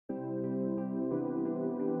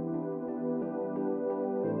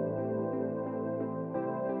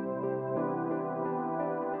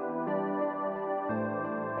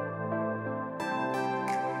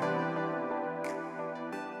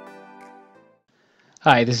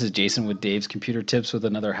Hi, this is Jason with Dave's Computer Tips with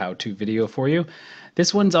another how-to video for you.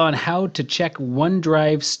 This one's on how to check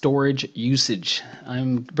OneDrive storage usage.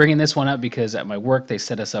 I'm bringing this one up because at my work they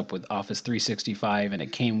set us up with Office 365 and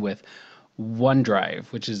it came with OneDrive,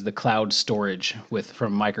 which is the cloud storage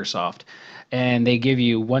from Microsoft. And they give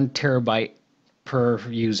you 1 terabyte per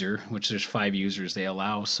user, which there's 5 users they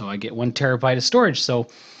allow. So I get 1 terabyte of storage. So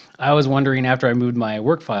I was wondering after I moved my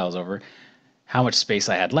work files over, how much space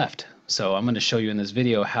I had left. So I'm going to show you in this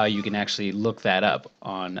video how you can actually look that up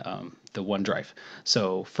on the OneDrive.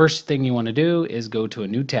 So first thing you want to do is go to a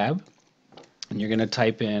new tab and you're going to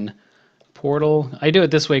type in portal. I do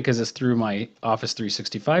it this way because it's through my Office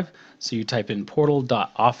 365. So you type in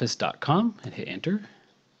portal.office.com and hit enter.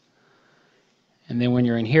 And then when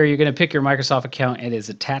you're in here, you're going to pick your Microsoft account it is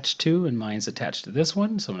attached to, and mine's attached to this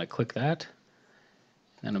one. So I'm going to click that.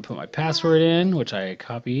 And I'm going to put my password in, which I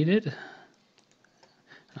copied it.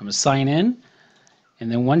 I'm going to sign in, and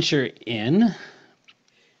then once you're in,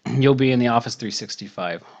 you'll be in the Office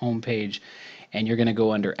 365 homepage, and you're going to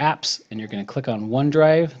go under Apps, and you're going to click on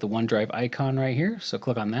OneDrive, the OneDrive icon right here. So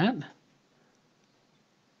click on that.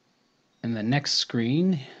 And the next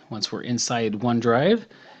screen, once we're inside OneDrive,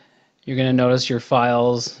 you're going to notice your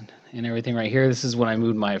files and everything right here. This is when I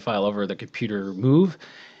moved my file over the computer move,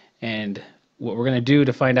 and what we're going to do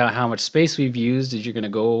to find out how much space we've used is you're going to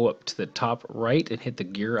go up to the top right and hit the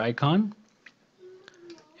gear icon.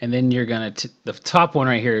 And then you're going to, the top one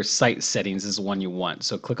right here is Site Settings is the one you want.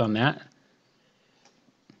 So click on that.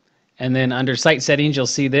 And then under Site Settings, you'll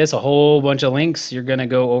see this, a whole bunch of links. You're going to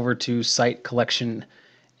go over to Site Collection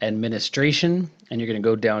Administration, and you're going to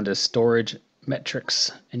go down to Storage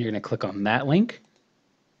Metrics, and you're going to click on that link.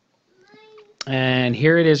 And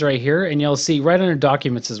here it is right here, and you'll see right under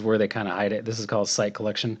Documents is where they kind of hide it. This is called Site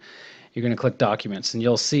Collection. You're going to click Documents, and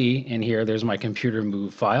you'll see in here there's my computer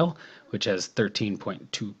move file, which has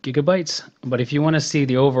 13.2 gigabytes. But if you want to see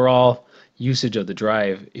the overall usage of the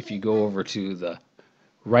drive, if you go over to the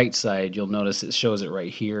right side, you'll notice it shows it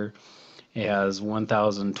right here. It has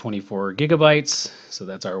 1024 gigabytes, so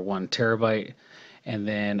that's our 1 terabyte. And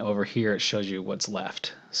then over here it shows you what's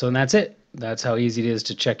left. So and that's it. That's how easy it is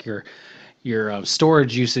to check your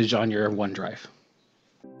storage usage on your OneDrive.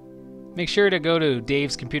 Make sure to go to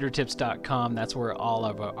davescomputertips.com. That's where all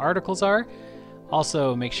of our articles are.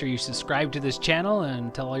 Also, make sure you subscribe to this channel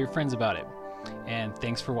and tell all your friends about it. And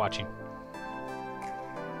thanks for watching.